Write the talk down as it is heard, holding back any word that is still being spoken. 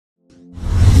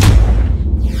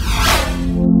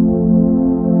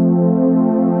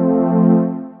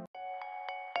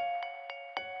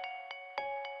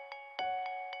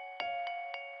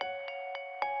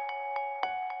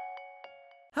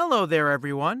Hello there,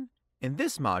 everyone. In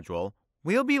this module,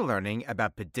 we'll be learning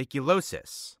about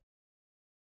pediculosis.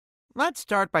 Let's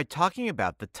start by talking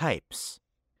about the types.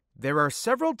 There are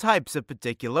several types of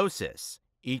pediculosis,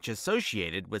 each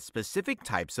associated with specific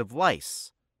types of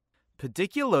lice.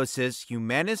 Pediculosis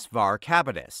humanus var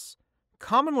capitis,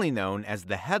 commonly known as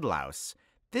the head louse,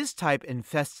 this type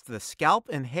infests the scalp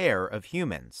and hair of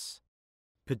humans.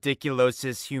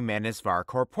 Pediculosis humanus var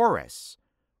corporis,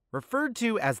 referred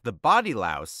to as the body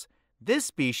louse, this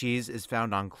species is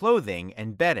found on clothing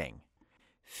and bedding.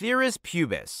 Pthirus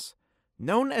pubis,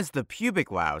 known as the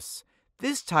pubic louse,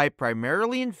 this type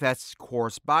primarily infests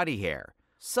coarse body hair,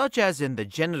 such as in the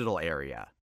genital area.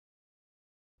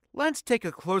 Let's take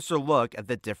a closer look at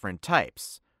the different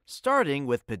types, starting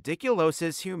with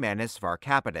Pediculosis humanus var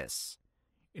capitis.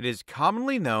 It is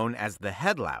commonly known as the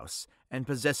head louse and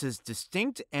possesses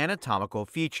distinct anatomical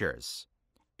features.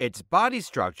 Its body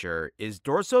structure is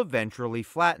dorsoventrally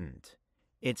flattened.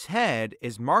 Its head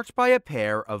is marked by a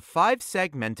pair of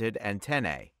 5-segmented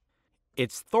antennae.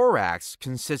 Its thorax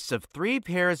consists of 3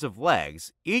 pairs of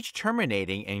legs, each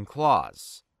terminating in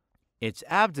claws. Its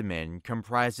abdomen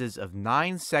comprises of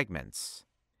 9 segments.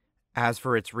 As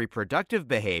for its reproductive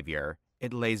behavior,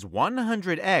 it lays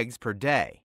 100 eggs per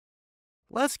day.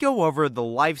 Let's go over the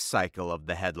life cycle of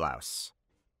the head louse.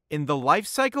 In the life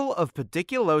cycle of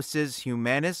Pediculosis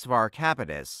humanus var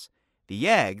capitis, the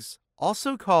eggs,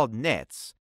 also called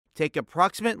nits, take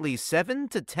approximately 7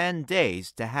 to 10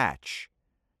 days to hatch.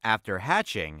 After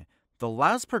hatching, the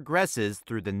louse progresses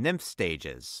through the nymph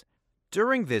stages.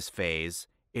 During this phase,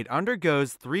 it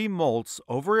undergoes 3 molts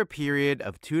over a period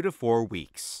of 2 to 4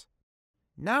 weeks.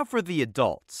 Now for the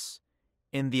adults.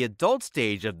 In the adult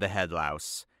stage of the head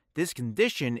louse, this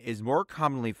condition is more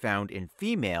commonly found in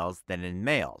females than in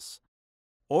males.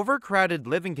 Overcrowded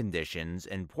living conditions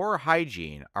and poor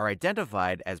hygiene are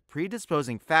identified as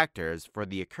predisposing factors for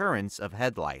the occurrence of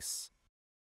head lice.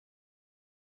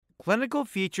 Clinical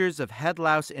features of head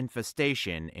louse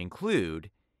infestation include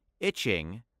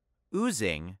itching,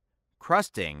 oozing,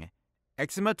 crusting,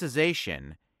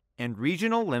 eczematization, and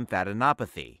regional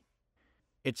lymphadenopathy.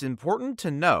 It's important to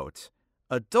note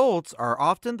adults are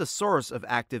often the source of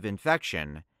active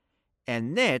infection,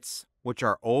 and nits, which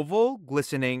are oval,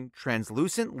 glistening,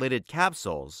 translucent lidded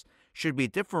capsules, should be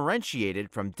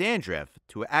differentiated from dandruff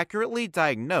to accurately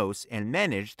diagnose and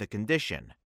manage the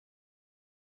condition.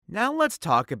 Now let's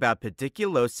talk about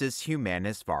Pediculosis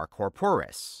humanus var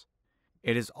corporis.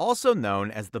 It is also known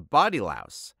as the body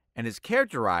louse and is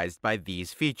characterized by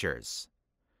these features.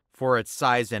 For its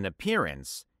size and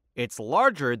appearance, it's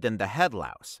larger than the head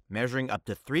louse, measuring up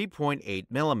to 3.8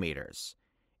 millimeters.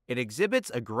 It exhibits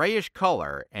a grayish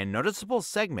color and noticeable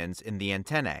segments in the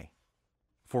antennae.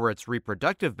 For its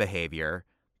reproductive behavior,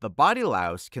 the body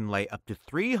louse can lay up to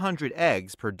 300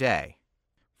 eggs per day.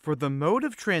 For the mode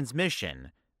of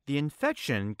transmission, the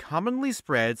infection commonly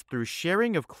spreads through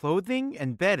sharing of clothing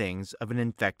and beddings of an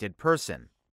infected person.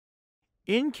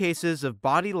 In cases of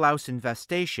body louse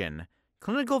infestation,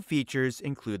 clinical features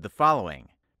include the following: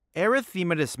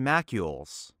 erythematous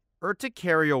macules,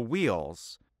 urticarial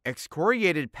wheals,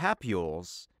 excoriated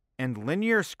papules, and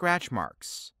linear scratch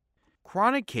marks.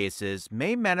 Chronic cases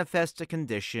may manifest a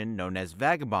condition known as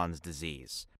vagabond's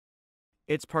disease.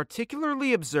 It's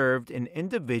particularly observed in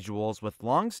individuals with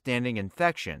long-standing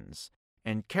infections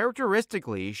and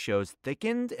characteristically shows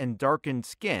thickened and darkened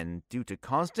skin due to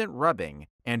constant rubbing,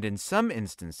 and in some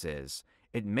instances,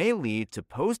 it may lead to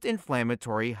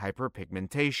post-inflammatory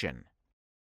hyperpigmentation.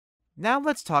 Now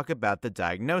let's talk about the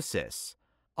diagnosis.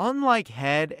 Unlike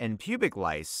head and pubic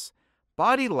lice,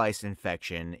 body lice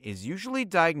infection is usually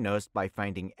diagnosed by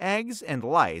finding eggs and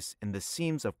lice in the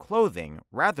seams of clothing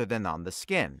rather than on the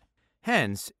skin.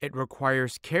 Hence, it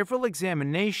requires careful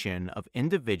examination of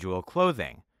individual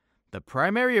clothing. The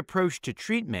primary approach to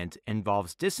treatment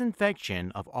involves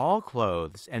disinfection of all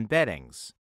clothes and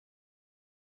beddings.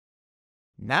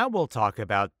 Now we'll talk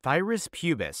about Pthirus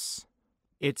pubis.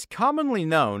 It's commonly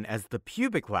known as the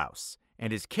pubic louse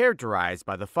and is characterized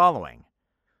by the following.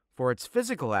 For its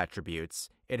physical attributes,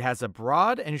 it has a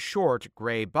broad and short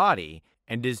gray body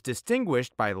and is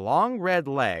distinguished by long red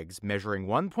legs measuring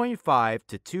 1.5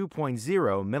 to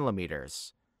 2.0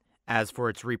 millimeters. As for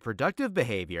its reproductive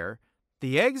behavior,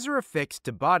 the eggs are affixed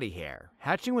to body hair,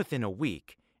 hatching within a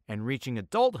week and reaching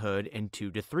adulthood in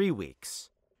 2 to 3 weeks.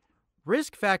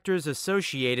 Risk factors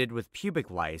associated with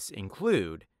pubic lice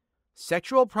include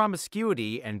sexual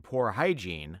promiscuity and poor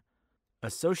hygiene,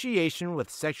 association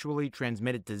with sexually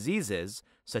transmitted diseases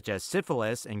such as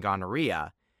syphilis and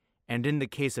gonorrhea, and in the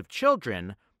case of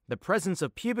children, the presence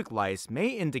of pubic lice may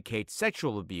indicate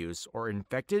sexual abuse or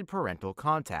infected parental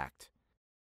contact.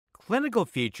 Clinical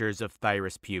features of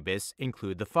Pthirus pubis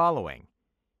include the following: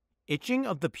 itching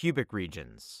of the pubic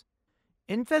regions.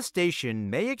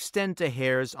 Infestation may extend to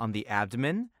hairs on the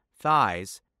abdomen,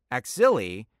 thighs,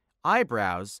 axillae,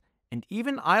 eyebrows, and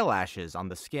even eyelashes on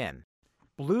the skin.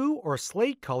 Blue or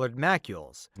slate-colored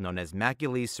macules, known as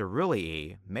maculae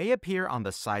cerulei, may appear on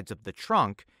the sides of the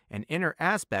trunk and inner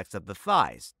aspects of the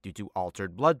thighs due to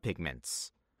altered blood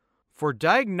pigments. For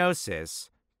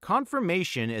diagnosis,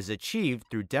 confirmation is achieved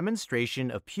through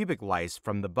demonstration of pubic lice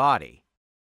from the body.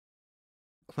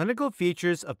 Clinical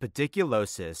features of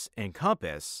pediculosis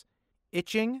encompass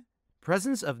itching,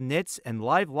 presence of nits and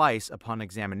live lice upon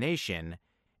examination,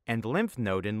 and lymph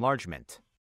node enlargement.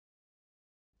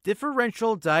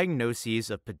 Differential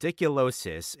diagnoses of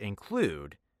pediculosis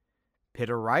include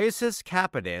pityriasis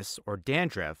capitis or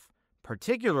dandruff,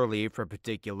 particularly for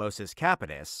pediculosis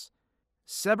capitis,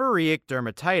 seborrheic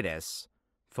dermatitis,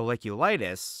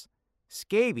 folliculitis,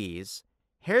 scabies,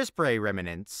 hairspray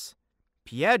remnants,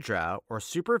 piedra or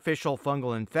superficial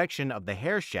fungal infection of the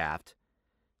hair shaft,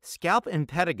 scalp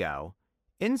impetigo,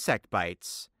 insect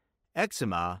bites,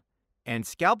 eczema, and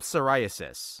scalp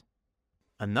psoriasis.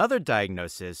 Another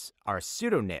diagnosis are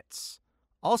pseudonits,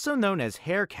 also known as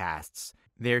hair casts.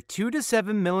 They're 2 to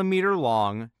 7 millimeter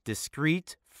long,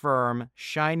 discrete, firm,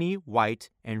 shiny, white,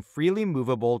 and freely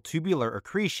movable tubular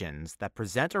accretions that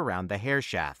present around the hair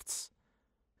shafts.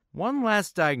 One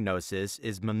last diagnosis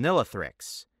is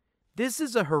monilothrix. This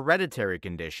is a hereditary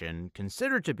condition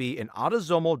considered to be an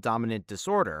autosomal dominant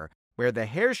disorder where the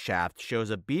hair shaft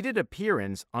shows a beaded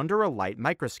appearance under a light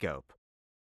microscope.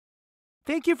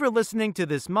 Thank you for listening to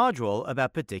this module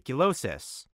about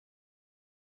pediculosis.